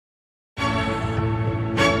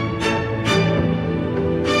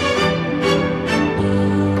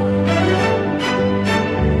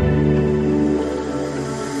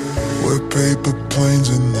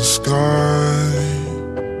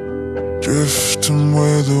drifting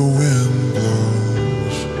where the wind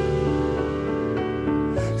blows.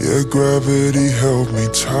 Yeah, gravity held me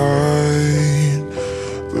tight,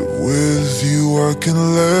 but with you I can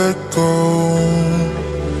let go.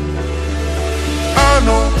 I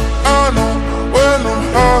know, when I'm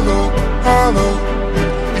hollow, hollow,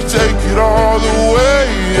 you take it all away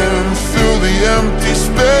and fill the empty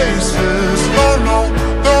spaces. Don't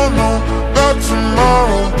know about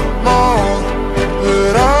tomorrow,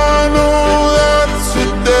 but I know that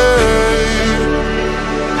today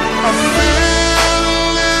I feel a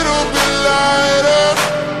little bit lighter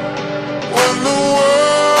when the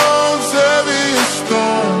world's heavy as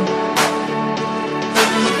stone,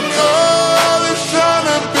 and the colors shine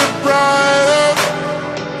a bit brighter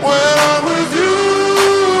when I'm with you.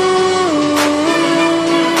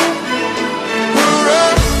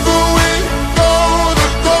 Wherever we go, the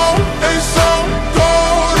goal ain't so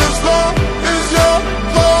cold. As long as you're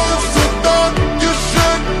close to dawn, you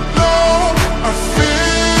should know I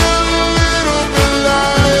feel a little bit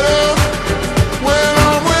lighter when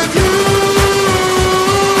I'm with you.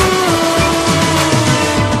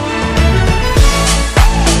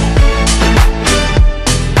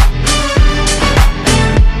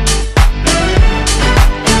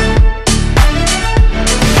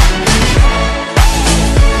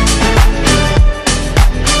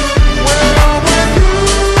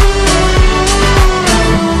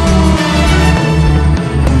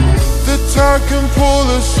 The tide can pull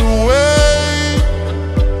us away.